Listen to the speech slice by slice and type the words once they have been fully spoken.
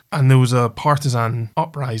And there was a partisan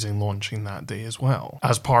uprising launching that day as well,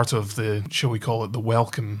 as part of the, shall we call it, the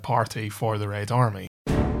welcome party for the Red Army.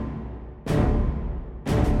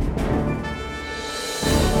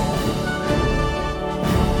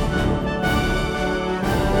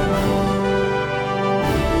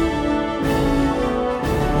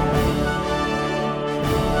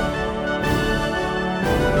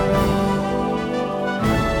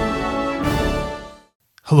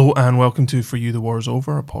 Hello and welcome to For You The War Is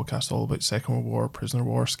Over, a podcast all about Second World War prisoner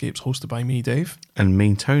war escapes, hosted by me, Dave. And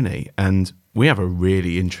me, Tony. And we have a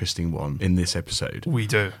really interesting one in this episode. We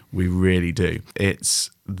do. We really do.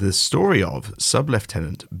 It's the story of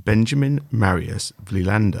Sub-Lieutenant Benjamin Marius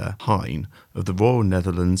Vlielander-Hein of the Royal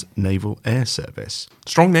Netherlands Naval Air Service.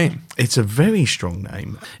 Strong name. It's a very strong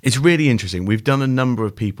name. It's really interesting. We've done a number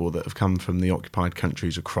of people that have come from the occupied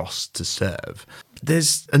countries across to serve.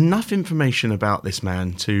 There's enough information about this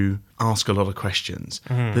man to ask a lot of questions.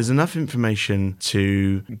 There's enough information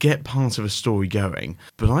to get part of a story going.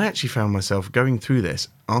 But I actually found myself going through this,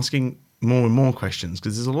 asking more and more questions,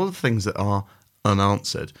 because there's a lot of things that are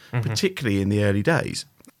unanswered, particularly in the early days.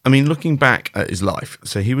 I mean, looking back at his life,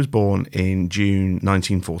 so he was born in June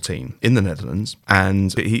 1914 in the Netherlands,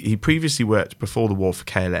 and he previously worked before the war for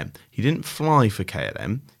KLM. He didn't fly for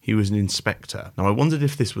KLM, he was an inspector. Now, I wondered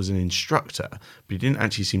if this was an instructor, but he didn't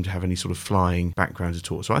actually seem to have any sort of flying background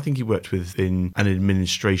at all. So I think he worked within an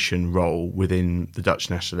administration role within the Dutch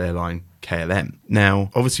national airline KLM. Now,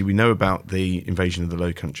 obviously, we know about the invasion of the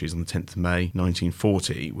Low Countries on the 10th of May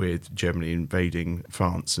 1940, with Germany invading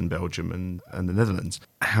France and Belgium and the Netherlands.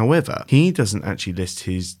 However, he doesn't actually list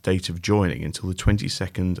his date of joining until the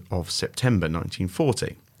 22nd of September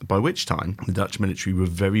 1940, by which time the Dutch military were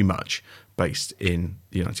very much based in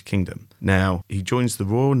the United Kingdom. Now, he joins the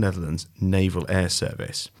Royal Netherlands Naval Air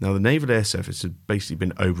Service. Now, the Naval Air Service had basically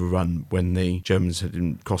been overrun when the Germans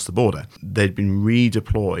had crossed the border. They'd been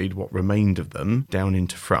redeployed, what remained of them, down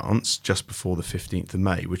into France just before the 15th of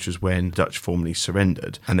May, which was when the Dutch formally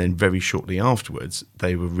surrendered. And then very shortly afterwards,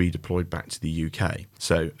 they were redeployed back to the UK.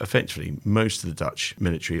 So, effectively, most of the Dutch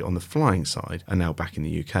military on the flying side are now back in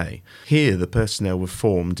the UK. Here, the personnel were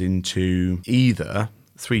formed into either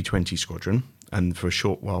 320 Squadron, and for a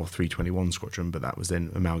short while 321 Squadron, but that was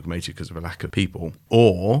then amalgamated because of a lack of people.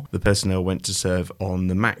 Or the personnel went to serve on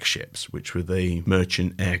the MAC ships, which were the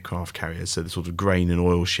merchant aircraft carriers, so the sort of grain and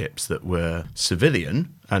oil ships that were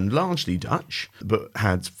civilian and largely Dutch, but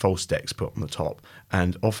had false decks put on the top,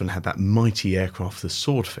 and often had that mighty aircraft, the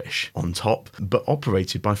Swordfish, on top, but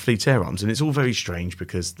operated by Fleet Air Arms. And it's all very strange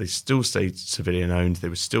because they still stayed civilian-owned, they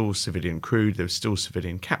were still civilian crewed, they were still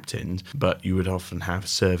civilian captained, but you would often have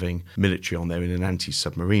serving military on there in an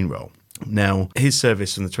anti-submarine role. Now, his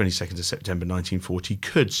service on the 22nd of September 1940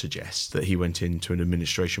 could suggest that he went into an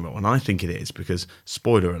administration role, and I think it is because,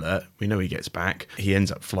 spoiler alert, we know he gets back, he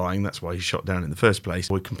ends up flying, that's why he's shot down in the first place.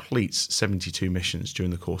 He completes 72 missions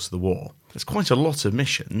during the course of the war. That's quite a lot of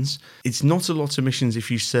missions. It's not a lot of missions if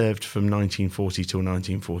you served from 1940 till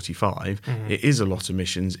 1945. It is a lot of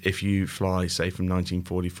missions if you fly, say, from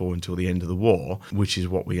 1944 until the end of the war, which is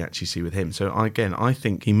what we actually see with him. So again, I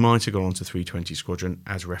think he might have gone on to 320 Squadron,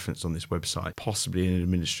 as referenced on this website, possibly in an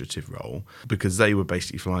administrative role, because they were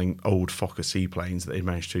basically flying old Fokker seaplanes that they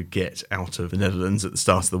managed to get out of the Netherlands at the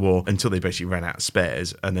start of the war until they basically ran out of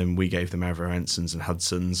spares, and then we gave them Avro Ansons and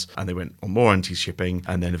Hudsons, and they went on more anti-shipping,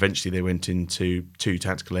 and then eventually they went into 2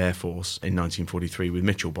 Tactical Air Force in 1943 with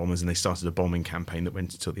Mitchell bombers, and they started a bombing campaign that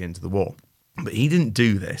went until the end of the war. But he didn't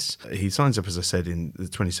do this. He signs up, as I said, in the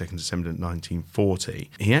 22nd of December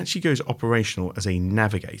 1940. He actually goes operational as a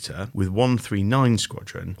navigator with 139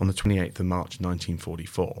 Squadron on the 28th of March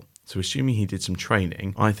 1944. So assuming he did some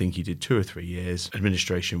training, I think he did 2 or 3 years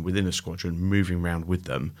administration within a squadron, moving around with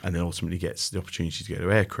them, and then ultimately gets the opportunity to go to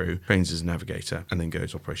aircrew, trains as a navigator, and then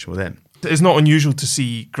goes operational with them. It's not unusual to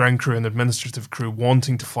see ground crew and administrative crew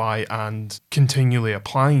wanting to fly and continually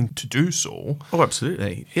applying to do so. Oh,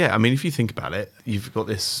 absolutely. Yeah, I mean, if you think about it, you've got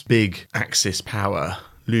this big Axis power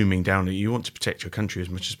looming down at you. You want to protect your country as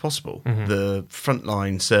much as possible. The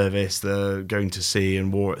frontline service, the going to sea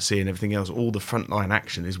and war at sea and everything else, all the frontline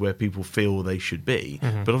action is where people feel they should be.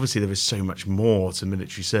 But obviously there is so much more to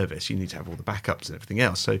military service. You need to have all the backups and everything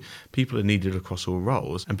else. So people are needed across all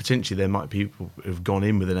roles, and potentially there might be people who have gone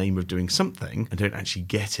in with an aim of doing something and don't actually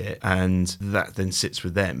get it, and that then sits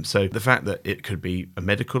with them. So the fact that it could be a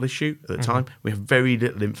medical issue at the time, we have very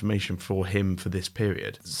little information for him for this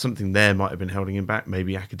period. Something there might have been holding him back. Maybe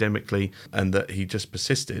maybe academically, and that he just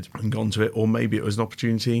persisted and gone to it, or maybe it was an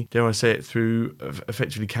opportunity, dare I say it, through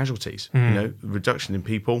effectively casualties. Reduction in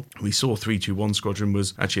people. We saw 321 Squadron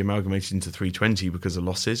was actually amalgamated into 320 because of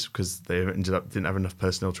losses, because they didn't have enough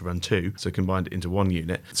personnel to run two, so combined it into one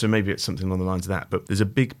unit. So maybe it's something along the lines of that. But there's a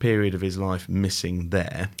big period of his life missing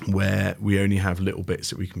there where we only have little bits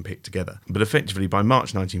that we can pick together. But effectively, by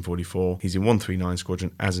March 1944, he's in 139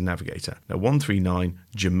 Squadron as a navigator. Now, 139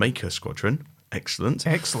 Jamaica Squadron, excellent,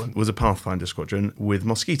 was a Pathfinder squadron with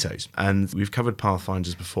mosquitoes, and we've covered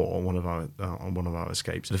Pathfinders before on one of our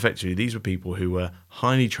escapes. And effectively, these were people who were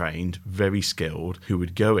highly trained, very skilled, who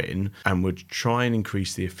would go in and would try and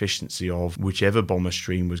increase the efficiency of whichever bomber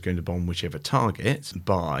stream was going to bomb whichever target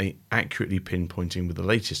by accurately pinpointing with the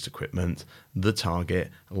latest equipment the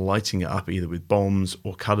target, lighting it up either with bombs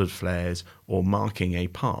or coloured flares, or marking a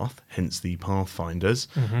path, hence the Pathfinders,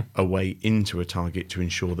 a way into a target to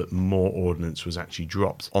ensure that more ordnance was actually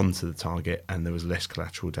dropped onto the target and there was less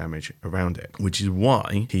collateral damage around it, which is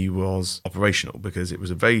why he was operational, because it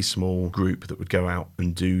was a very small group that would go out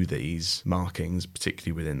and do these markings,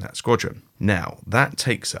 particularly within that squadron. Now, that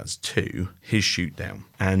takes us to his shoot down,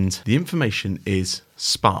 and the information is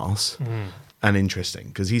sparse and interesting,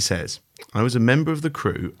 because he says, I was a member of the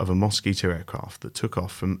crew of a Mosquito aircraft that took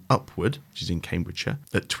off from Upwood, which is in Cambridgeshire,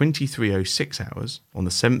 at 23:06 hours on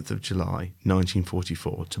the 7th of July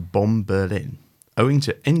 1944 to bomb Berlin. Owing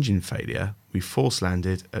to engine failure, we force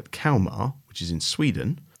landed at Kalmar, which is in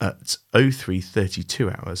Sweden, at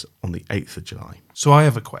 03:32 hours on the 8th of July. So I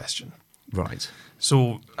have a question. Right.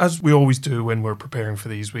 So, as we always do when we're preparing for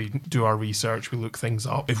these, we do our research, we look things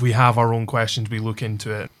up. If we have our own questions, we look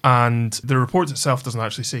into it. And the report itself doesn't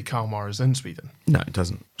actually say Kalmar is in Sweden. No, it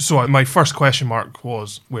doesn't. So my first question mark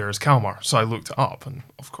was, where is Kalmar? So I looked it up and,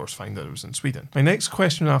 of course, found that it was in Sweden. My next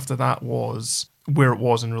question after that was where it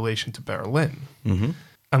was in relation to Berlin.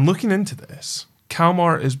 And looking into this,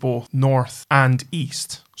 Kalmar is both north and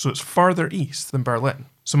east. So it's further east than Berlin.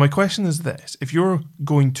 So my question is this. If you're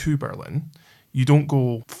going to Berlin, you don't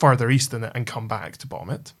go further east than it and come back to bomb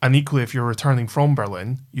it. And equally, if you're returning from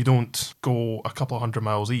Berlin, you don't go a couple of hundred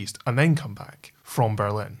miles east and then come back from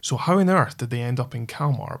Berlin. So how on earth did they end up in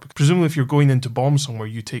Kalmar? Because presumably if you're going in to bomb somewhere,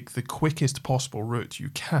 you take the quickest possible route you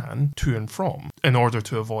can to and from in order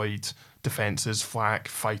to avoid defences, flak,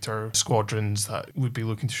 fighter, squadrons that would be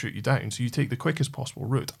looking to shoot you down. So you take the quickest possible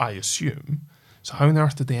route, I assume. So how on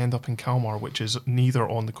earth did they end up in Kalmar, which is neither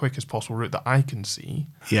on the quickest possible route that I can see?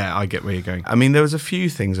 Yeah, I get where you're going. I mean, there was a few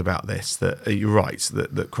things about this that you're right,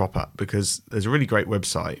 that crop up, because there's a really great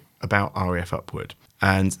website about RAF Upward,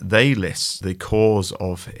 and they list the cause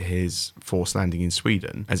of his forced landing in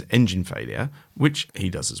Sweden as engine failure, which he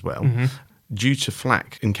does as well, due to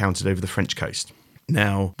flak encountered over the French coast.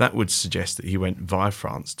 Now, that would suggest that he went via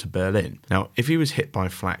France to Berlin. Now, if he was hit by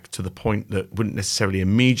flak to the point that wouldn't necessarily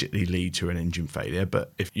immediately lead to an engine failure,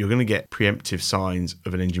 but if you're going to get preemptive signs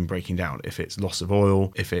of an engine breaking down, if it's loss of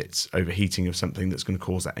oil, if it's overheating of something that's going to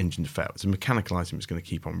cause that engine to fail, it's a mechanical item that's going to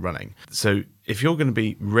keep on running. So if you're going to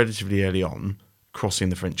be relatively early on crossing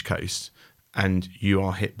the French coast, and you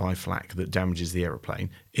are hit by flak that damages the aeroplane,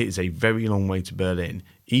 it is a very long way to Berlin,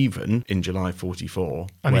 even in July 44.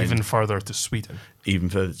 And even further to Sweden. Even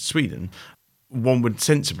further to Sweden. One would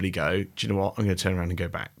sensibly go, do you know what, I'm going to turn around and go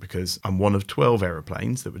back, because I'm one of 12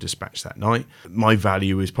 aeroplanes that were dispatched that night. My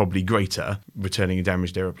value is probably greater returning a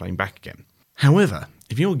damaged aeroplane back again. However,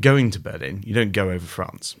 if you're going to Berlin, you don't go over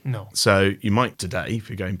France. No. So you might today if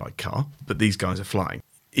you're going by car, but these guys are flying.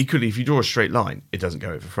 Equally, if you draw a straight line, it doesn't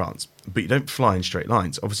go over France. But you don't fly in straight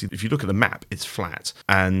lines. Obviously, if you look at the map, it's flat.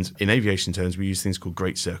 And in aviation terms, we use things called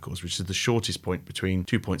great circles, which is the shortest point between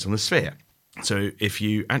 2 points on the sphere. So if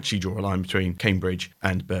you actually draw a line between Cambridge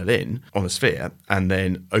and Berlin on a sphere and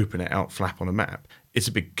then open it out flap on a map, it's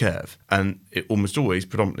a big curve. And it almost always,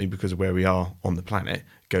 predominantly because of where we are on the planet,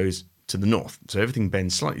 goes to the north. So everything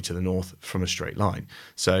bends slightly to the north from a straight line.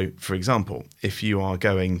 So, for example, if you are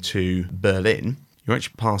going to Berlin, you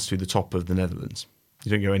actually pass through the top of the Netherlands.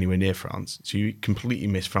 You don't go anywhere near France. So you completely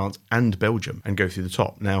miss France and Belgium and go through the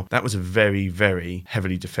top. Now, that was a very, very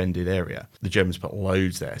heavily defended area. The Germans put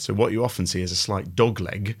loads there. So what you often see is a slight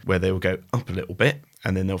dogleg where they will go up a little bit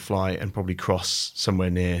and then they'll fly and probably cross somewhere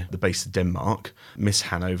near the base of Denmark, miss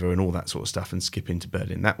Hanover and all that sort of stuff and skip into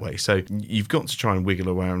Berlin that way. So you've got to try and wiggle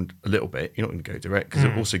around a little bit. You're not going to go direct because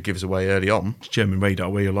it also gives away early on German radar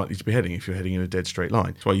where you're likely to be heading if you're heading in a dead straight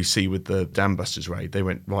line. That's why you see with the Dam Busters raid, they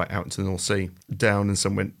went right out into the North Sea, down, and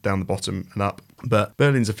some went down the bottom and up. But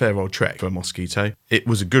Berlin's a fair old trek for a Mosquito. It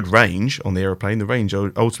was a good range on the aeroplane. The range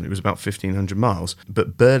ultimately was about 1,500 miles.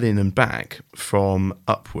 But Berlin and back from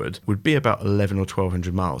upward would be about 1,100 or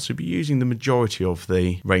 1,200 miles. So you'd be using the majority of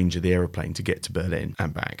the range of the aeroplane to get to Berlin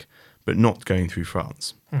and back, but not going through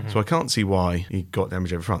France. So I can't see why he got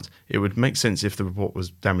damage over France. It would make sense if the report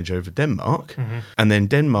was damage over Denmark, and then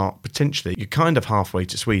Denmark, potentially, you're kind of halfway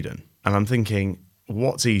to Sweden. And I'm thinking,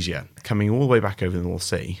 what's easier, coming all the way back over the North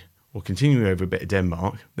Sea, or continuing over a bit of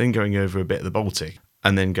Denmark, then going over a bit of the Baltic,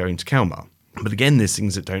 and then going to Kalmar? But again, there's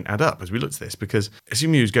things that don't add up as we looked at this, because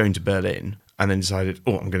assuming he was going to Berlin and then decided,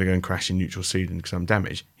 I'm going to go and crash in neutral Sweden because I'm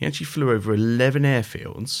damaged, he actually flew over 11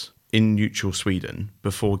 airfields in neutral Sweden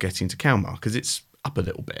before getting to Kalmar, because it's up a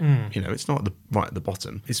little bit. It's not right at the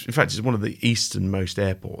bottom. In fact, it's one of the easternmost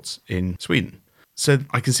airports in Sweden. So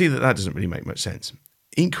I can see that doesn't really make much sense.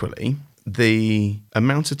 Equally, the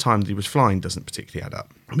amount of time that he was flying doesn't particularly add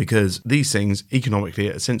up, because these things, economically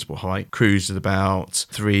at a sensible height, cruised at about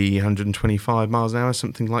 325 miles an hour,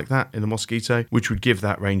 something like that, in a Mosquito, which would give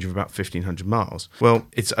that range of about 1,500 miles. Well,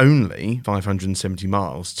 it's only 570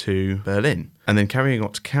 miles to Berlin. And then carrying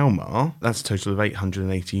on to Kalmar, that's a total of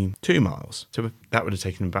 882 miles. So that would have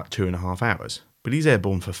taken about 2.5 hours. But he's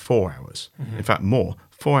airborne for 4 hours. In fact, more.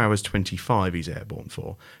 4 hours 25 he's airborne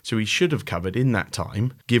for. So he should have covered in that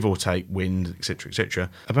time, give or take wind, etc.,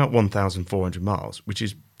 about 1,400 miles, which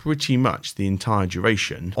is pretty much the entire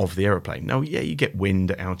duration of the aeroplane. Now, yeah, you get wind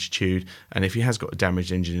at altitude, and if he has got a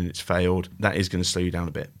damaged engine and it's failed, that is going to slow you down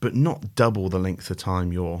a bit, but not double the length of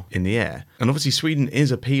time you're in the air. And obviously Sweden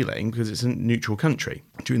is appealing because it's a neutral country.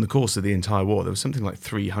 During the course of the entire war, there was something like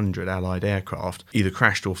 300 Allied aircraft either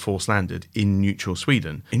crashed or force landed in neutral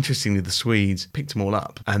Sweden. Interestingly, the Swedes picked them all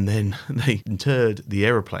up, and then they interred the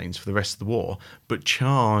aeroplanes for the rest of the war, but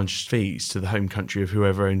charged fees to the home country of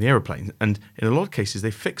whoever owned the aeroplane. And in a lot of cases, they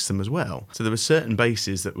fixed them as well. So there were certain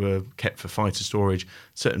bases that were kept for fighter storage,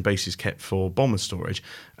 certain bases kept for bomber storage,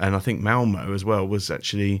 and I think Malmo as well was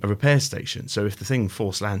actually a repair station. So if the thing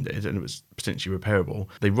force landed and it was potentially repairable,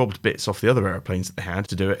 they robbed bits off the other airplanes that they had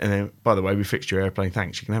to do it, and then, by the way, we fixed your airplane,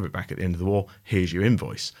 thanks, you can have it back at the end of the war, here's your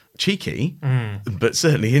invoice. Cheeky, but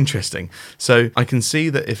certainly interesting. So I can see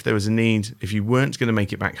that if there was a need, if you weren't going to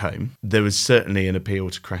make it back home, there was certainly an appeal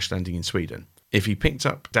to crash landing in Sweden. If he picked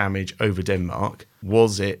up damage over Denmark,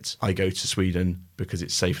 was it, I go to Sweden because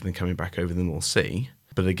it's safer than coming back over the North Sea?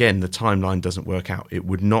 But again, the timeline doesn't work out. It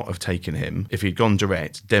would not have taken him, if he'd gone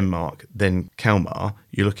direct, Denmark, then Kalmar,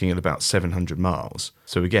 you're looking at about 700 miles.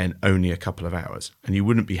 So again, only a couple of hours. And you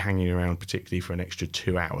wouldn't be hanging around particularly for an extra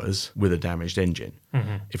 2 hours with a damaged engine.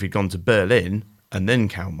 If he'd gone to Berlin and then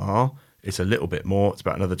Kalmar, it's a little bit more. It's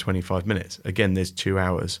about another 25 minutes. Again, there's 2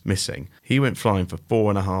 hours missing. He went flying for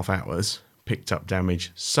 4.5 hours, picked up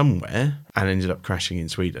damage somewhere, and ended up crashing in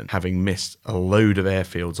Sweden, having missed a load of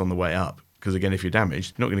airfields on the way up. Because again, if you're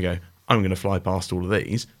damaged, you're not going to go, I'm going to fly past all of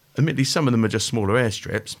these. Admittedly, some of them are just smaller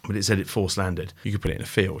airstrips, but it said it force landed. You could put it in a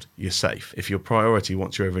field. You're safe. If your priority,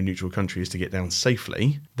 once you're over a neutral country, is to get down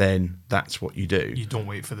safely, then that's what you do. You don't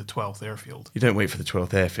wait for the 12th airfield. You don't wait for the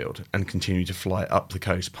 12th airfield and continue to fly up the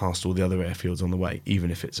coast past all the other airfields on the way, even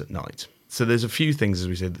if it's at night. So there's a few things, as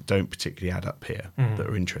we said, that don't particularly add up here that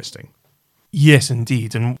are interesting. Yes,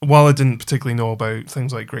 indeed. And while I didn't particularly know about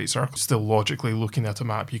things like Great Circle, still logically looking at a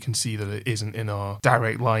map, you can see that it isn't in a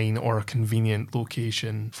direct line or a convenient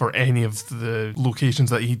location for any of the locations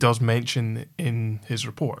that he does mention in his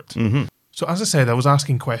report. So as I said, I was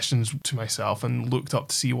asking questions to myself and looked up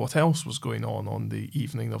to see what else was going on the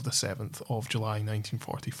evening of the 7th of July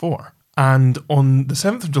 1944. And on the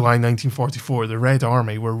 7th of July 1944, the Red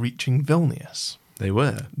Army were reaching Vilnius. They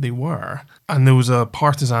were. And there was a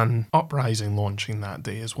partisan uprising launching that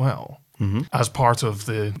day as well. As part of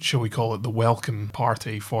the, shall we call it, the welcome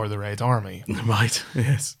party for the Red Army. Right,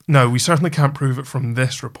 yes. Now, we certainly can't prove it from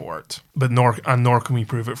this report, but nor can we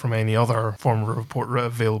prove it from any other form of report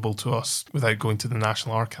available to us without going to the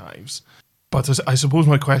National Archives. But I suppose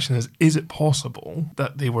my question is it possible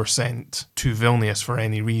that they were sent to Vilnius for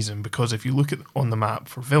any reason? Because if you look at on the map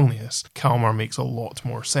for Vilnius, Kalmar makes a lot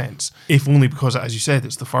more sense. If only because, as you said,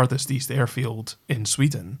 it's the farthest east airfield in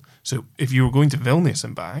Sweden. So if you were going to Vilnius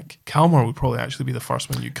and back, Kalmar would probably actually be the first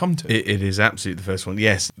one you'd come to. It is absolutely the first one.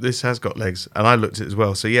 Yes, this has got legs. And I looked at it as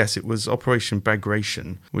well. So yes, it was Operation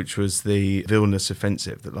Bagration, which was the Vilnius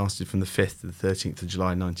offensive that lasted from the 5th to the 13th of July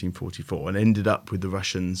 1944 and ended up with the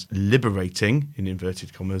Russians liberating, in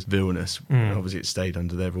inverted commas, Vilnius. And obviously it stayed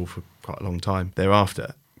under their rule for quite a long time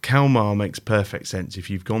thereafter. Kalmar makes perfect sense. If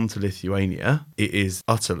you've gone to Lithuania, it is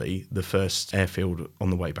utterly the first airfield on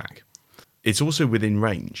the way back. It's also within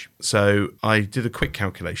range. So I did a quick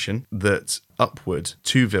calculation that upward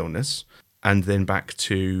to Vilnius, and then back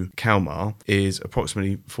to Kalmar is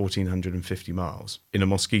approximately 1,450 miles in a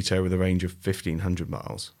mosquito with a range of 1,500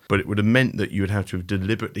 miles. But it would have meant that you would have to have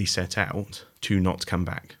deliberately set out to not come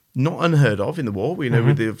back. Not unheard of in the war. We know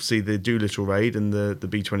with obviously the Doolittle raid and the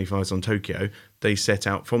B-25s on Tokyo, they set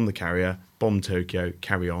out from the carrier, bomb Tokyo,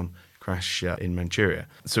 carry on, crash in Manchuria.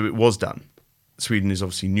 So it was done. Sweden is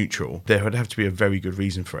obviously neutral. There would have to be a very good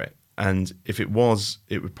reason for it. And if it was,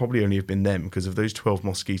 it would probably only have been them, because of those 12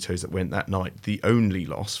 Mosquitoes that went that night, the only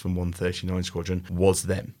loss from 139 Squadron was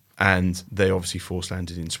them. And they obviously force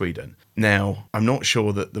landed in Sweden. Now, I'm not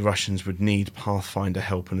sure that the Russians would need Pathfinder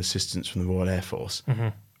help and assistance from the Royal Air Force.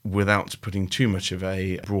 Without putting too much of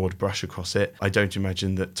a broad brush across it, I don't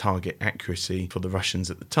imagine that target accuracy for the Russians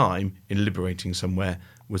at the time in liberating somewhere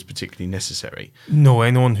was particularly necessary. No,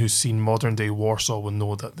 anyone who's seen modern-day Warsaw will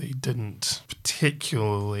know that they didn't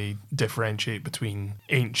particularly differentiate between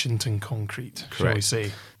ancient and concrete, shall we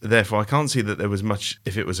say. Therefore, I can't see that there was much,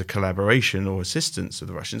 if it was a collaboration or assistance of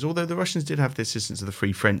the Russians, although the Russians did have the assistance of the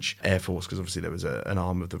Free French Air Force, because obviously there was an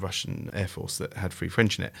arm of the Russian Air Force that had Free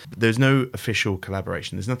French in it. But there's no official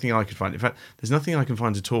collaboration. There's nothing I could find. In fact, there's nothing I can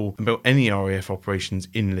find at all about any RAF operations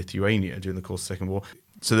in Lithuania during the course of the Second War.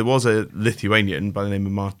 So there was a Lithuanian by the name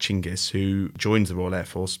of Marcinkus who joined the Royal Air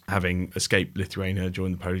Force, having escaped Lithuania,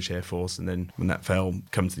 joined the Polish Air Force, and then when that fell,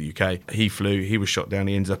 come to the UK. He flew, he was shot down,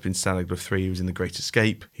 he ended up in Stalag Luft 3, he was in the Great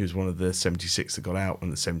Escape. He was one of the 76 that got out, one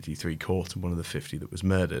of the 73 caught, and one of the 50 that was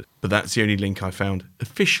murdered. But that's the only link I found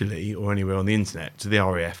officially or anywhere on the internet to the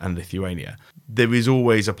RAF and Lithuania. There is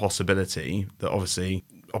always a possibility that obviously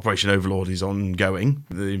Operation Overlord is ongoing,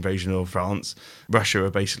 the invasion of France. Russia are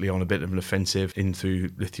basically on a bit of an offensive in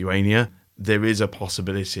through Lithuania. There is a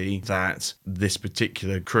possibility that this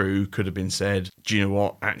particular crew could have been said, do you know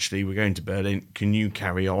what, actually we're going to Berlin, can you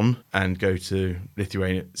carry on and go to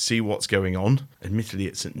Lithuania, see what's going on? Admittedly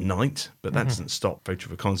it's at night, but that doesn't stop photo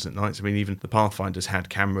reconnaissance nights. I mean, even the Pathfinders had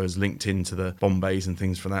cameras linked into the bomb bays and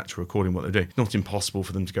things for that to recording what they're doing. It's not impossible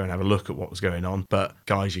for them to go and have a look at what was going on, but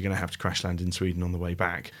guys, you're going to have to crash land in Sweden on the way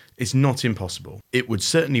back. It's not impossible. It would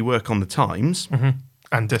certainly work on the times.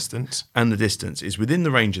 And distance. And the distance is within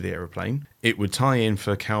the range of the aeroplane. It would tie in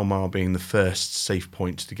for Kalmar being the first safe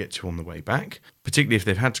point to get to on the way back, particularly if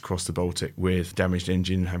they've had to cross the Baltic with damaged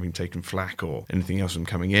engine, having taken flak or anything else from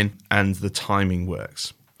coming in, and the timing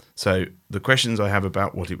works. So the questions I have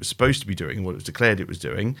about what it was supposed to be doing, what it was declared it was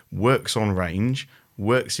doing, works on range,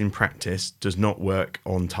 works in practice, does not work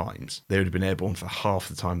on times. They would have been airborne for half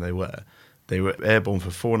the time they were. They were airborne for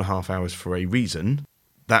 4.5 hours for a reason.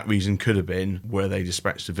 That reason could have been, were they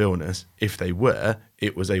dispatched to Vilnius? If they were,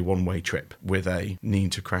 it was a one-way trip with a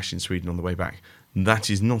need to crash in Sweden on the way back. That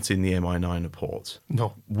is not in the MI9 report.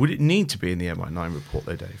 No. Would it need to be in the MI9 report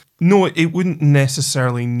though, Dave? No, it wouldn't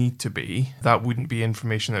necessarily need to be. That wouldn't be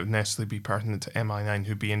information that would necessarily be pertinent to MI9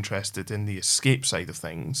 who'd be interested in the escape side of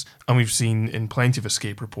things. And we've seen in plenty of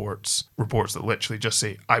escape reports that literally just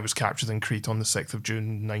say, I was captured in Crete on the 6th of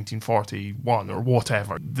June 1941 or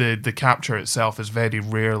whatever. The capture itself is very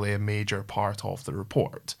rarely a major part of the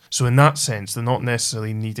report. So in that sense, they're not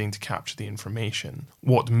necessarily needing to capture the information.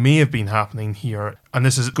 What may have been happening here, and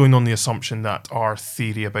this is going on the assumption that our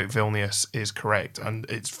theory about Vilnius is correct, and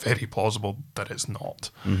it's very plausible that it's not.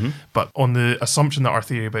 But on the assumption that our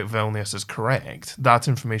theory about Vilnius is correct, that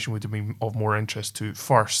information would have been of more interest to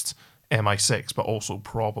first MI6, but also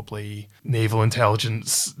probably naval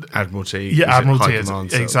intelligence. Admiralty. Yeah, Admiralty.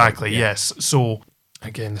 Exactly, yes. So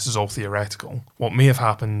again, this is all theoretical. What may have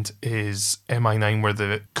happened is MI9 were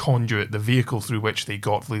the conduit, the vehicle through which they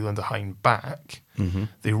got Vlielander-Hein back.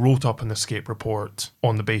 They wrote up an escape report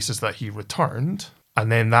on the basis that he returned,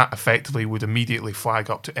 and then that effectively would immediately flag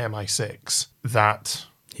up to MI6 that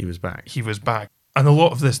he was back. And a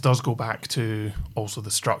lot of this does go back to also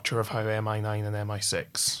the structure of how MI9 and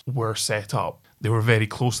MI6 were set up. They were very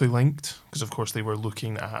closely linked because, of course, they were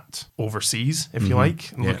looking at overseas, if you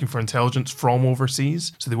like, and looking for intelligence from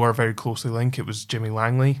overseas. So they were very closely linked. It was Jimmy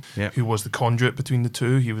Langley who was the conduit between the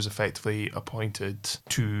two. He was effectively appointed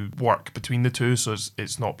to work between the two. So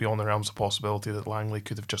it's not beyond the realms of possibility that Langley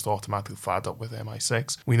could have just automatically flagged up with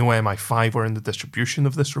MI6. We know MI5 were in the distribution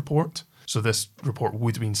of this report. So this report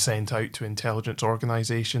would have been sent out to intelligence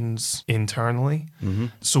organisations internally.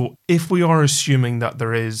 So if we are assuming that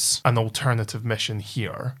there is an alternative mission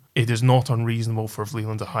here, it is not unreasonable for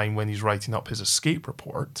Vlielander-Hein, when he's writing up his escape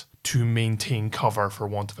report, to maintain cover, for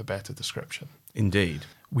want of a better description. Indeed.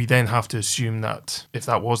 We then have to assume that if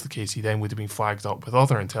that was the case, he then would have been flagged up with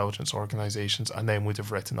other intelligence organisations and then would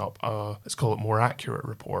have written up a, let's call it, more accurate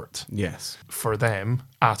report. Yes. For them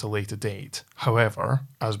at a later date. However,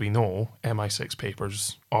 as we know, MI6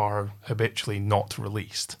 papers are habitually not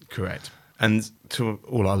released. Correct. And to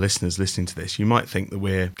all our listeners listening to this, you might think that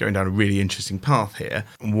we're going down a really interesting path here.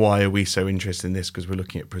 Why are we so interested in this? Because we're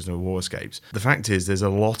looking at prisoner of war escapes. The fact is, there's a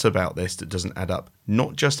lot about this that doesn't add up.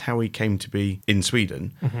 Not just how he came to be in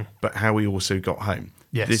Sweden, but how he also got home.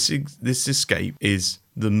 Yes. This escape is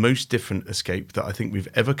the most different escape that I think we've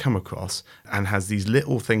ever come across, and has these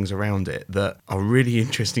little things around it that are really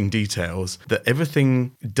interesting details that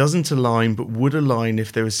everything doesn't align but would align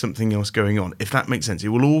if there was something else going on, if that makes sense. It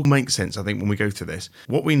will all make sense, I think, when we go through this.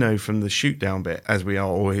 What we know from the shoot down bit, as we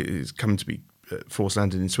are, or is come to be forced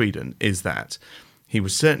landed in Sweden, is that he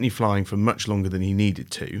was certainly flying for much longer than he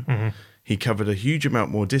needed to. He covered a huge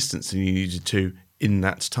amount more distance than he needed to in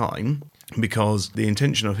that time, because the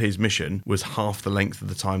intention of his mission was half the length of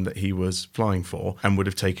the time that he was flying for, and would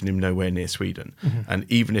have taken him nowhere near Sweden. And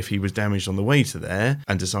even if he was damaged on the way to there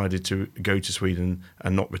and decided to go to Sweden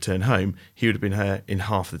and not return home, he would have been here in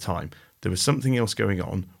half the time. There was something else going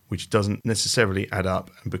on which doesn't necessarily add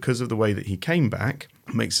up, and because of the way that he came back,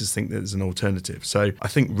 makes us think that there's an alternative. So I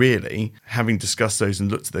think really, having discussed those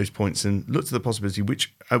and looked at those points and looked at the possibility,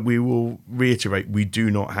 which we will reiterate we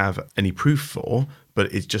do not have any proof for,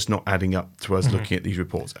 but it's just not adding up to us looking at these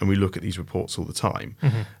reports. And we look at these reports all the time.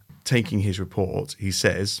 Taking his report, he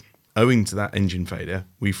says, owing to that engine failure,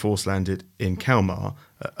 we force landed in Kalmar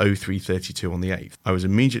at 03:32 on the 8th. I was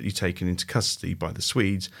immediately taken into custody by the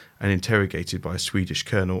Swedes and interrogated by a Swedish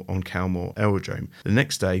colonel on Kalmar aerodrome. The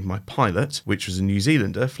next day, my pilot, which was a New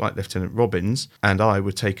Zealander, Flight Lieutenant Robbins, and I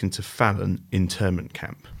were taken to Fallon internment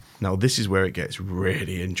camp. Now, this is where it gets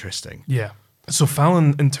really interesting. Yeah. So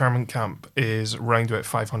Fallon internment camp is around about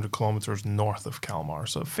 500 kilometres north of Kalmar,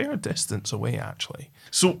 so a fair distance away, actually.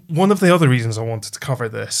 So one of the other reasons I wanted to cover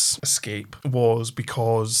this escape was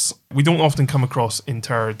because we don't often come across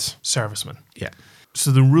interred servicemen. Yeah.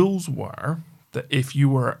 So the rules were that if you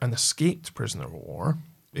were an escaped prisoner of war,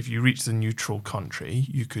 if you reached a neutral country,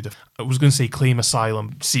 you could, I was going to say claim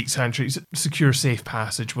asylum, seek sanctuary, secure safe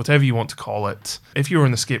passage, whatever you want to call it. If you were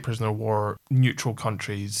an escaped prisoner of war, neutral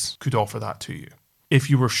countries could offer that to you. If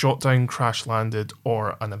you were shot down, crash landed,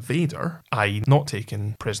 or an evader, i.e. not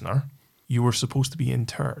taken prisoner, you were supposed to be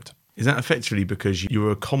interred. Is that effectively because you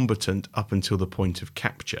were a combatant up until the point of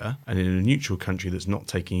capture, and in a neutral country that's not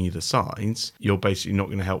taking either sides, you're basically not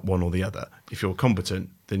going to help one or the other? If you're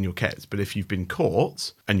combatant, then you're kept. But if you've been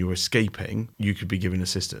caught and you're escaping, you could be given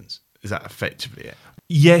assistance. Is that effectively it?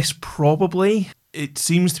 Yes, probably. It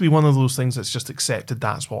seems to be one of those things that's just accepted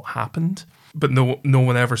that's what happened. But no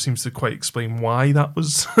one ever seems to quite explain why that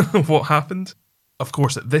was what happened. Of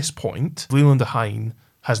course, at this point, Vlielander-Hein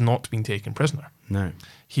has not been taken prisoner. No.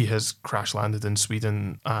 He has crash landed in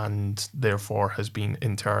Sweden and therefore has been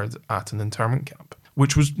interred at an internment camp,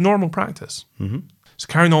 which was normal practice. So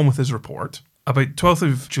carrying on with his report, about 12th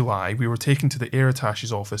of July, we were taken to the air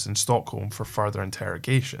attache's office in Stockholm for further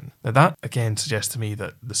interrogation. Now that, again, suggests to me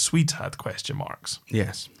that the Swedes had question marks.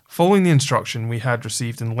 Yes. Following the instruction we had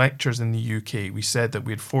received in lectures in the UK, we said that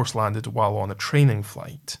we had force landed while on a training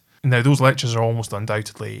flight. Now, those lectures are almost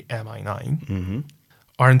undoubtedly MI9.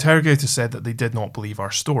 Our interrogator said that they did not believe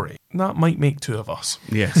our story. That might make two of us.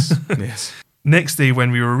 Yes, yes. Next day,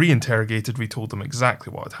 when we were re-interrogated, we told them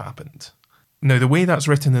exactly what had happened. Now, the way that's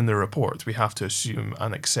written in the report, we have to assume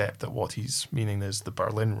and accept that what he's meaning is the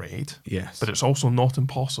Berlin raid. Yes. But it's also not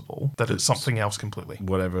impossible that it's something else completely.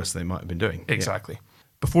 Whatever else they might have been doing. Exactly. Yeah.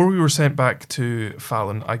 Before we were sent back to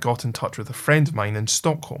Fallon, I got in touch with a friend of mine in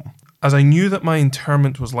Stockholm. As I knew that my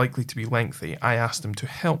internment was likely to be lengthy, I asked him to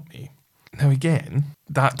help me. Now again,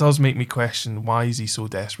 that does make me question, why is he so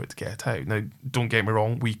desperate to get out? Now, don't get me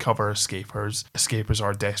wrong, we cover escapers. Escapers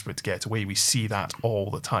are desperate to get away. We see that all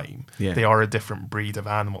the time. Yeah. They are a different breed of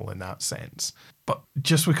animal in that sense. But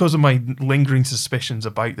just because of my lingering suspicions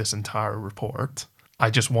about this entire report, I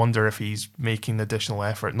just wonder if he's making additional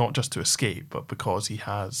effort, not just to escape, but because he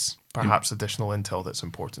has perhaps additional intel that's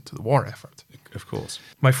important to the war effort. Of course.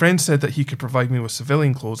 My friend said that he could provide me with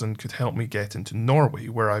civilian clothes and could help me get into Norway,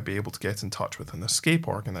 where I'd be able to get in touch with an escape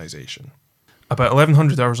organisation. About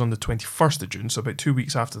 1100 hours on the 21st of June, so about 2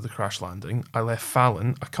 weeks after the crash landing, I left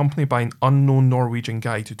Fallon, accompanied by an unknown Norwegian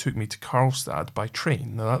guide who took me to Karlstad by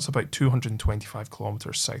train. Now that's about 225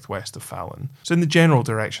 kilometres southwest of Fallon, so in the general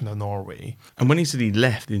direction of Norway. And when he said he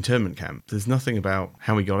left the internment camp, there's nothing about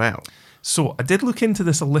how he got out. So I did look into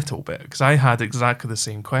this a little bit because I had exactly the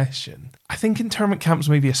same question. I think internment camps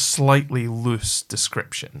may be a slightly loose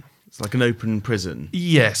description. It's like an open prison.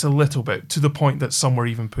 Yes, a little bit, to the point that some were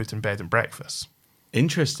even put in bed and breakfast.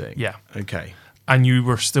 Interesting. Yeah. Okay. And you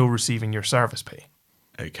were still receiving your service pay.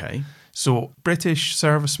 Okay. So British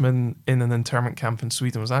servicemen in an internment camp in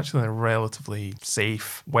Sweden was actually in a relatively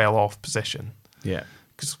safe, well-off position. Yeah.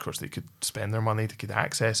 because of course they could spend their money, they could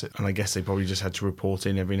access it. And I guess they probably just had to report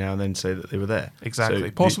in every now and then to say that they were there. Exactly.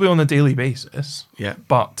 So Possibly on a daily basis. Yeah.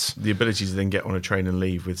 But the ability to then get on a train and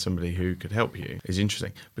leave with somebody who could help you is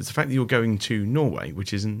interesting. But it's the fact that you're going to Norway,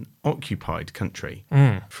 which is an occupied country,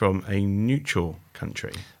 from a neutral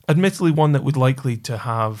country. Admittedly, one that would likely to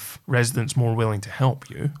have residents more willing to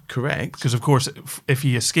help you. Correct. Because, of course, if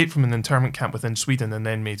he escaped from an internment camp within Sweden and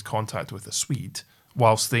then made contact with a Swede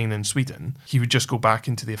while staying in Sweden, he would just go back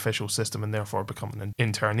into the official system and therefore become an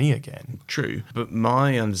internee again. True. But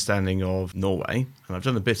my understanding of Norway, and I've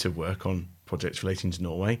done a bit of work on projects relating to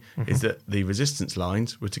Norway, is that the resistance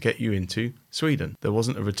lines were to get you into Sweden. There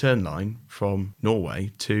wasn't a return line from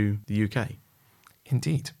Norway to the UK.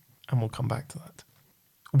 Indeed. And we'll come back to that.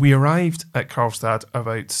 We arrived at Karlstad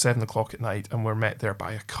about 7 o'clock at night and were met there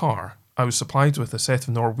by a car. I was supplied with a set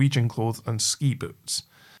of Norwegian clothes and ski boots.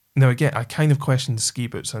 Now, again, I kind of questioned the ski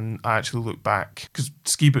boots, and I actually looked back, because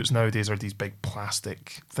ski boots nowadays are these big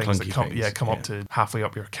plastic things that come up to halfway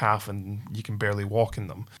up your calf and you can barely walk in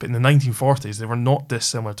them. But in the 1940s, they were not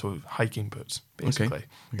dissimilar to hiking boots, basically. Okay.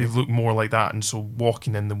 They looked more like that, and so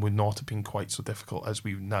walking in them would not have been quite so difficult as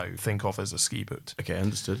we now think of as a ski boot. Okay,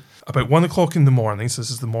 understood. About 1 o'clock in the morning, so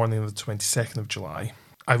this is the morning of the 22nd of July,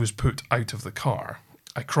 I was put out of the car.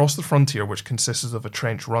 I crossed the frontier, which consisted of a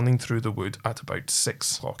trench running through the wood, at about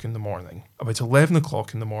 6 o'clock in the morning. About 11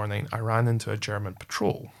 o'clock in the morning, I ran into a German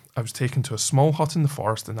patrol. I was taken to a small hut in the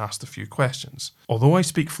forest and asked a few questions. Although I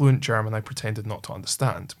speak fluent German, I pretended not to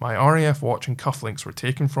understand. My RAF watch and cufflinks were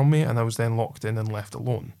taken from me, and I was then locked in and left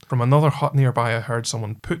alone. From another hut nearby, I heard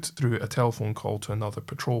someone put through a telephone call to another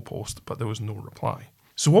patrol post, but there was no reply.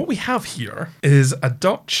 So what we have here is a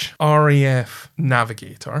Dutch RAF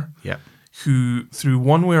navigator. Yep. Who, through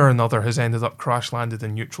one way or another, has ended up crash-landed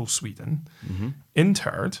in neutral Sweden,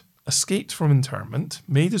 interred, escaped from internment,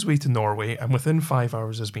 made his way to Norway, and within 5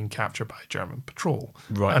 hours has been captured by a German patrol.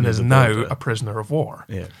 Right, and is now a prisoner of war.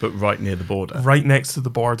 Yeah, but right near the border. Right next to the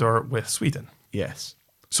border with Sweden. Yes.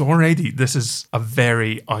 So already this is a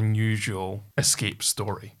very unusual escape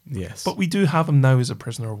story. Yes. But we do have him now as a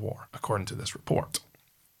prisoner of war, according to this report.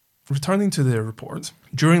 Returning to the report,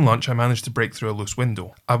 during lunch I managed to break through a loose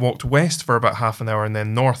window. I walked west for about half an hour and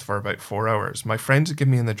then north for about 4 hours. My friends had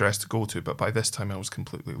given me an address to go to, but by this time I was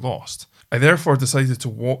completely lost. I therefore decided to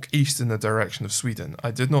walk east in the direction of Sweden.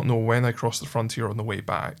 I did not know when I crossed the frontier on the way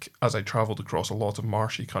back, as I travelled across a lot of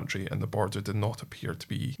marshy country and the border did not appear to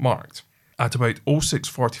be marked. At about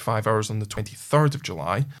 06:45 hours on the 23rd of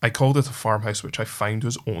July, I called at a farmhouse which I found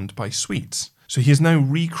was owned by Swedes. So he has now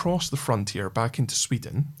recrossed the frontier back into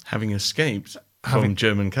Sweden. Having escaped from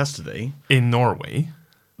German custody. In Norway.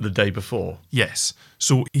 The day before. Yes.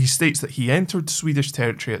 So he states that he entered Swedish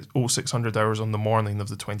territory at 0600 hours on the morning of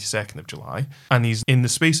the 22nd of July. And he's, in the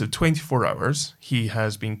space of 24 hours, he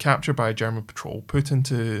has been captured by a German patrol, put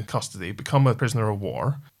into custody, become a prisoner of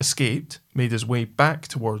war, escaped, made his way back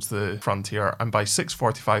towards the frontier, and by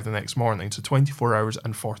 6:45 the next morning, so 24 hours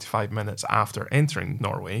and 45 minutes after entering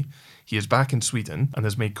Norway, he is back in Sweden and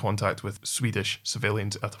has made contact with Swedish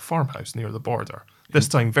civilians at a farmhouse near the border. This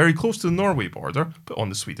time very close to the Norway border, but on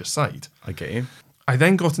the Swedish side. I get you. I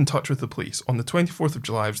then got in touch with the police. On the 24th of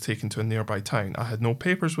July, I was taken to a nearby town. I had no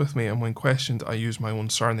papers with me, and when questioned, I used my own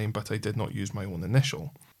surname, but I did not use my own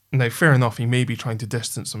initial. Now, fair enough, he may be trying to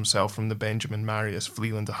distance himself from the Benjamin Marius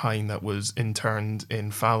Vlielander-Hein that was interned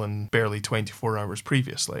in Fallon barely 24 hours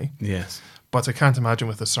previously. Yes. But I can't imagine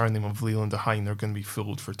with the surname of Vlielander-Hein they're going to be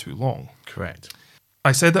fooled for too long. Correct.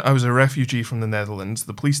 I said that I was a refugee from the Netherlands.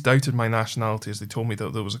 The police doubted my nationality as they told me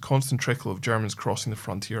that there was a constant trickle of Germans crossing the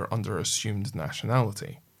frontier under assumed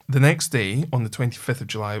nationality. The next day, on the 25th of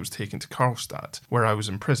July, I was taken to Karlstad, where I was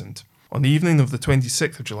imprisoned. On the evening of the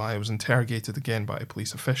 26th of July, I was interrogated again by a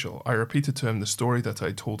police official. I repeated to him the story that I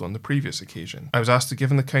had told on the previous occasion. I was asked to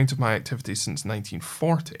give an account of my activities since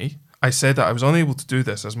 1940. I said that I was unable to do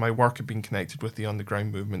this as my work had been connected with the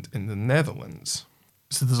underground movement in the Netherlands.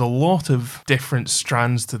 So there's a lot of different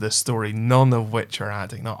strands to this story, none of which are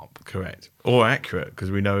adding up. Correct. Or accurate,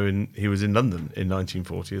 because we know he was in London in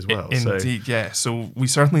 1940 as well. Indeed, yeah. So we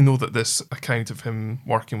certainly know that this account of him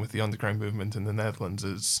working with the underground movement in the Netherlands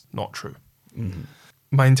is not true. Mm-hmm.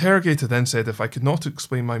 My interrogator then said if I could not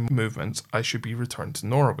explain my movements, I should be returned to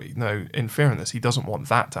Norway. Now, in fairness, he doesn't want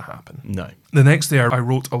that to happen. No. The next day, I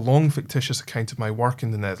wrote a long fictitious account of my work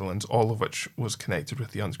in the Netherlands, all of which was connected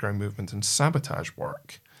with the underground movement and sabotage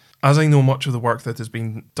work. As I know much of the work that has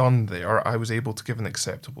been done there, I was able to give an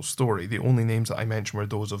acceptable story. The only names that I mentioned were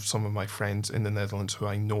those of some of my friends in the Netherlands who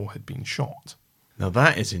I know had been shot. Now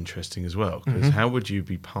that is interesting as well, because how would you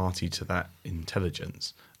be party to that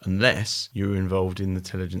intelligence unless you were involved in the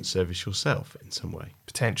intelligence service yourself in some way.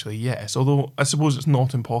 Potentially, yes. Although I suppose it's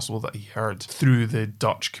not impossible that he heard through the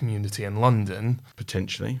Dutch community in London,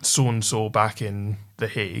 Potentially. so-and-so back in The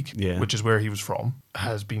Hague, Yeah. which is where he was from,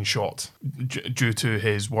 has been shot due to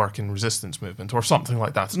his work in resistance movement or something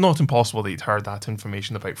like that. It's not impossible that he'd heard that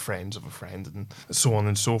information about friends of a friend and so on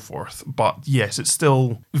and so forth. But yes, it's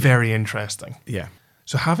still very interesting. Yeah.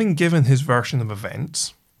 So having given his version of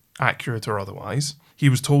events, accurate or otherwise, he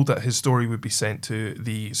was told that his story would be sent to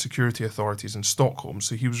the security authorities in Stockholm,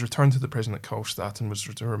 so he was returned to the prison at Karlstad and was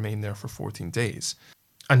to remain there for 14 days.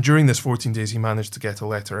 And during this 14 days, he managed to get a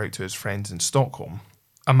letter out to his friends in Stockholm.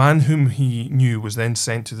 A man whom he knew was then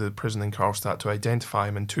sent to the prison in Karlstad to identify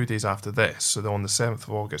him, and 2 days after this, so that on the 7th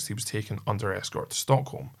of August, he was taken under escort to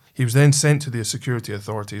Stockholm. He was then sent to the security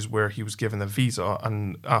authorities where he was given a visa,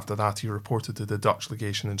 and after that he reported to the Dutch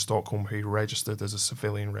legation in Stockholm where he registered as a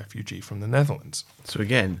civilian refugee from the Netherlands. So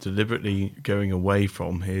again, deliberately going away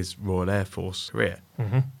from his Royal Air Force career.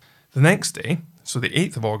 Mm-hmm. The next day, so the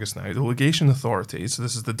 8th of August now, the legation authorities, so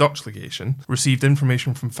this is the Dutch legation, received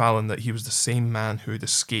information from Fallon that he was the same man who had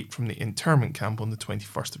escaped from the internment camp on the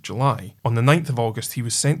 21st of July. On the 9th of August, he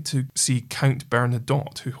was sent to see Count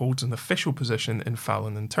Bernadotte, who holds an official position in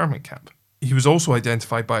Fallon internment camp. He was also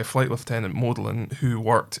identified by Flight Lieutenant Modelin, who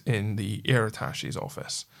worked in the air attache's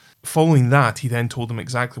office. Following that, he then told them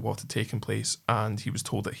exactly what had taken place, and he was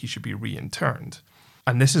told that he should be re-interned.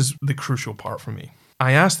 And this is the crucial part for me.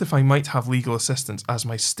 I asked if I might have legal assistance as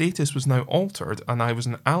my status was now altered and I was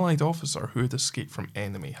an allied officer who had escaped from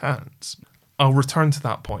enemy hands. I'll return to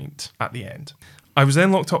that point at the end. I was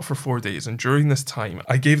then locked up for 4 days, and during this time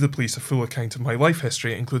I gave the police a full account of my life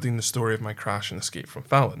history, including the story of my crash and escape from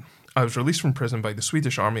Fallon. I was released from prison by the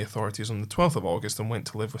Swedish Army authorities on the 12th of August and went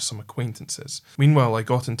to live with some acquaintances. Meanwhile, I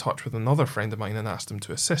got in touch with another friend of mine and asked him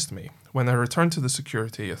to assist me. When I returned to the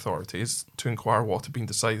security authorities to inquire what had been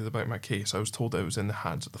decided about my case, I was told that it was in the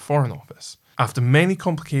hands of the Foreign Office. After many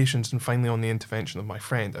complications and finally on the intervention of my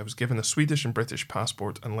friend, I was given a Swedish and British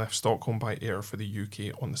passport and left Stockholm by air for the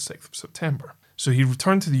UK on the 6th of September. So he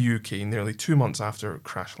returned to the UK nearly 2 months after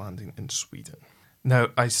crash landing in Sweden. Now,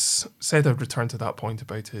 I said I'd return to that point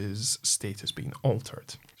about his status being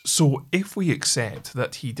altered. So if we accept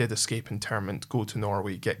that he did escape internment, go to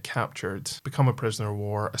Norway, get captured, become a prisoner of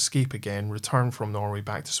war, escape again, return from Norway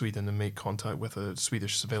back to Sweden and make contact with a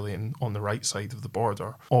Swedish civilian on the right side of the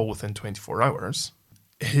border, all within 24 hours,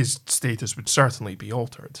 his status would certainly be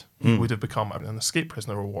altered. He would have become an escaped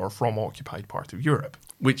prisoner of war from occupied part of Europe.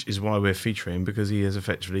 Which is why we're featuring, because he has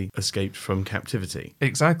effectively escaped from captivity.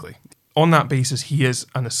 Exactly. On that basis, he is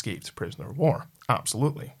an escaped prisoner of war.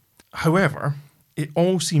 Absolutely. However, it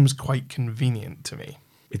all seems quite convenient to me.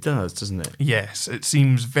 It does, doesn't it? Yes, it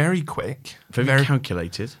seems very quick. Very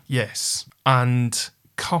calculated. Yes. And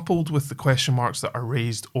coupled with the question marks that are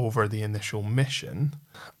raised over the initial mission,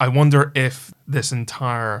 I wonder if this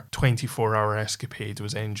entire 24-hour escapade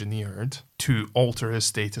was engineered to alter his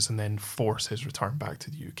status and then force his return back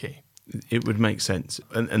to the UK. It would make sense.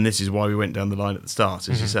 And this is why we went down the line at the start,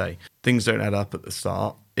 as you say. Things don't add up at the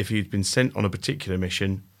start. If he'd been sent on a particular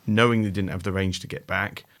mission, knowing they didn't have the range to get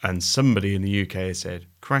back, and somebody in the UK has said,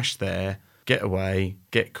 crash there, get away,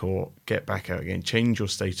 get caught, get back out again, change your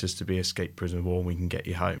status to be escaped prisoner of war, and we can get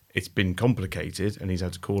you home. It's been complicated, and he's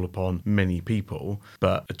had to call upon many people,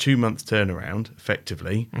 but a 2-month turnaround,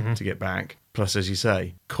 effectively, to get back, plus, as you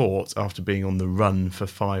say, caught after being on the run for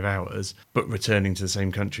 5 hours, but returning to the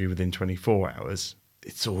same country within 24 hours.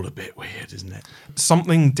 It's all a bit weird, isn't it?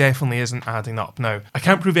 Something definitely isn't adding up. Now, I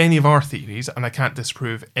can't prove any of our theories, and I can't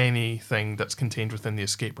disprove anything that's contained within the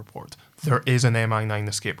escape report. There is an MI9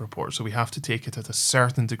 escape report, so we have to take it at a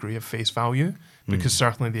certain degree of face value, because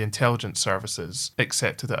certainly the intelligence services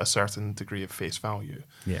accept it at a certain degree of face value.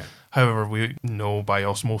 Yeah. However, we know by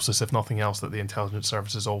osmosis, if nothing else, that the intelligence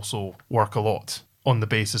services also work a lot on the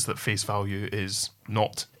basis that face value is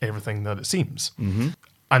not everything that it seems.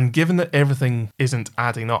 And given that everything isn't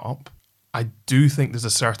adding up, I do think there's a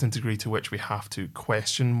certain degree to which we have to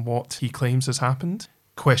question what he claims has happened,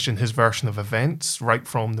 question his version of events, right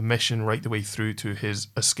from the mission right the way through to his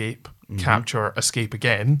escape, capture, escape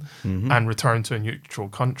again, and return to a neutral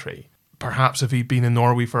country. Perhaps if he'd been in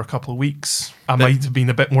Norway for a couple of weeks, I might have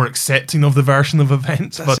been a bit more accepting of the version of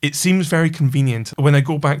events. But it seems very convenient. When I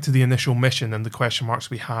go back to the initial mission and the question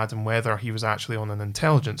marks we had and whether he was actually on an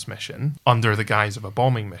intelligence mission under the guise of a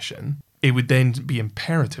bombing mission, it would then be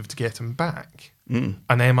imperative to get him back. An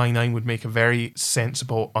MI9 would make a very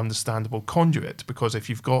sensible, understandable conduit, because if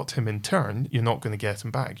you've got him in turn, you're not going to get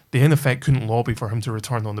him back. They in effect couldn't lobby for him to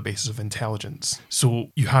return on the basis of intelligence. So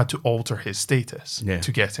you had to alter his status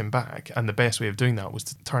to get him back. And the best way of doing that was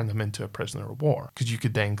to turn him into a prisoner of war, because you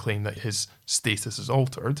could then claim that his status is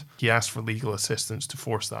altered. He asked for legal assistance to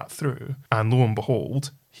force that through. And lo and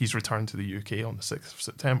behold, he's returned to the UK on the 6th of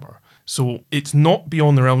September. So it's not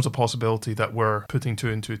beyond the realms of possibility that we're putting two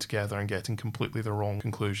and two together and getting completely the wrong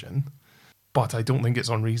conclusion. But I don't think it's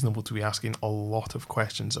unreasonable to be asking a lot of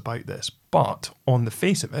questions about this. But on the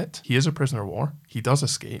face of it, he is a prisoner of war. He does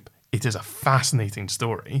escape. It is a fascinating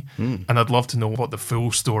story, and I'd love to know what the full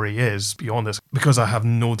story is beyond this, because I have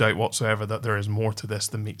no doubt whatsoever that there is more to this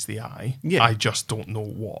than meets the eye. Yeah. I just don't know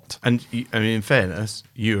what. And I mean, in fairness,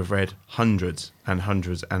 you have read hundreds and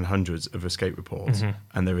hundreds and hundreds of escape reports,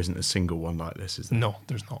 and there isn't a single one like this, is there? No,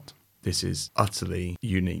 there's not. This is utterly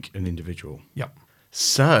unique and individual. Yep.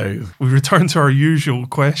 So, we return to our usual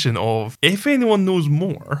question of, if anyone knows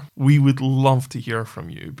more, we would love to hear from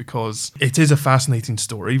you, because it is a fascinating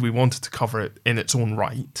story. We wanted to cover it in its own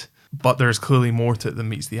right, but there's clearly more to it than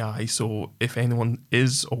meets the eye. So if anyone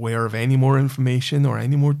is aware of any more information or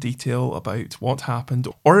any more detail about what happened,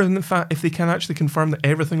 or in fact, if they can actually confirm that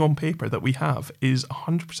everything on paper that we have is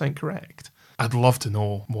 100% correct, I'd love to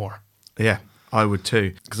know more. Yeah. I would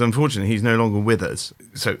too, because unfortunately he's no longer with us.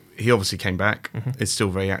 So he obviously came back, is still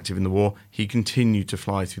very active in the war. He continued to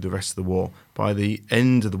fly through the rest of the war. By the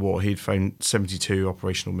end of the war, he'd flown 72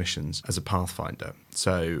 operational missions as a pathfinder.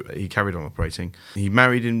 So he carried on operating. He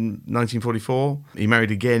married in 1944. He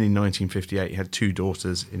married again in 1958. He had 2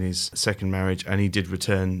 daughters in his second marriage, and he did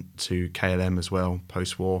return to KLM as well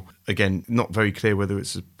post-war. Again, not very clear whether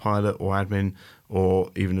it's a pilot or admin or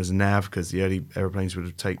even as a nav, because the early aeroplanes would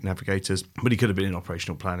have taken navigators, but he could have been in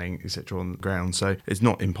operational planning, etc. on the ground, so it's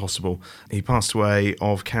not impossible. He passed away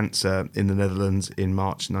of cancer in the Netherlands in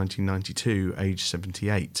March 1992, aged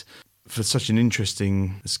 78. For such an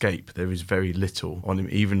interesting escape, there is very little on him,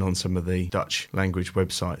 even on some of the Dutch language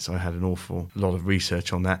websites. I had an awful lot of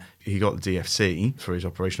research on that. He got the DFC for his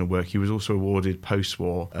operational work. He was also awarded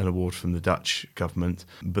post-war an award from the Dutch government,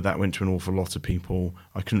 but that went to an awful lot of people.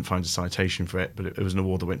 I couldn't find a citation for it, but it was an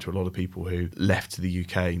award that went to a lot of people who left the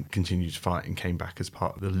UK, continued to fight, and came back as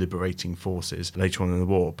part of the liberating forces later on in the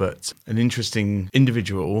war. But an interesting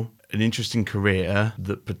individual, an interesting career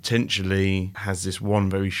that potentially has this one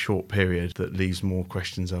very short period that leaves more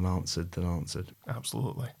questions unanswered than answered.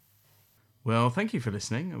 Absolutely. Well, thank you for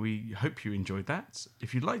listening. We hope you enjoyed that.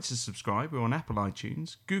 If you'd like to subscribe, we're on Apple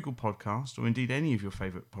iTunes, Google Podcast, or indeed any of your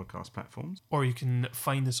favourite podcast platforms. Or you can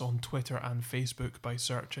find us on Twitter and Facebook by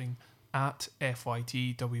searching at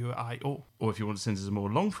FYTWIO. Or if you want to send us a more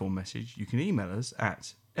long-form message, you can email us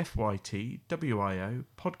at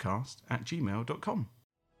fytwiopodcast@gmail.com.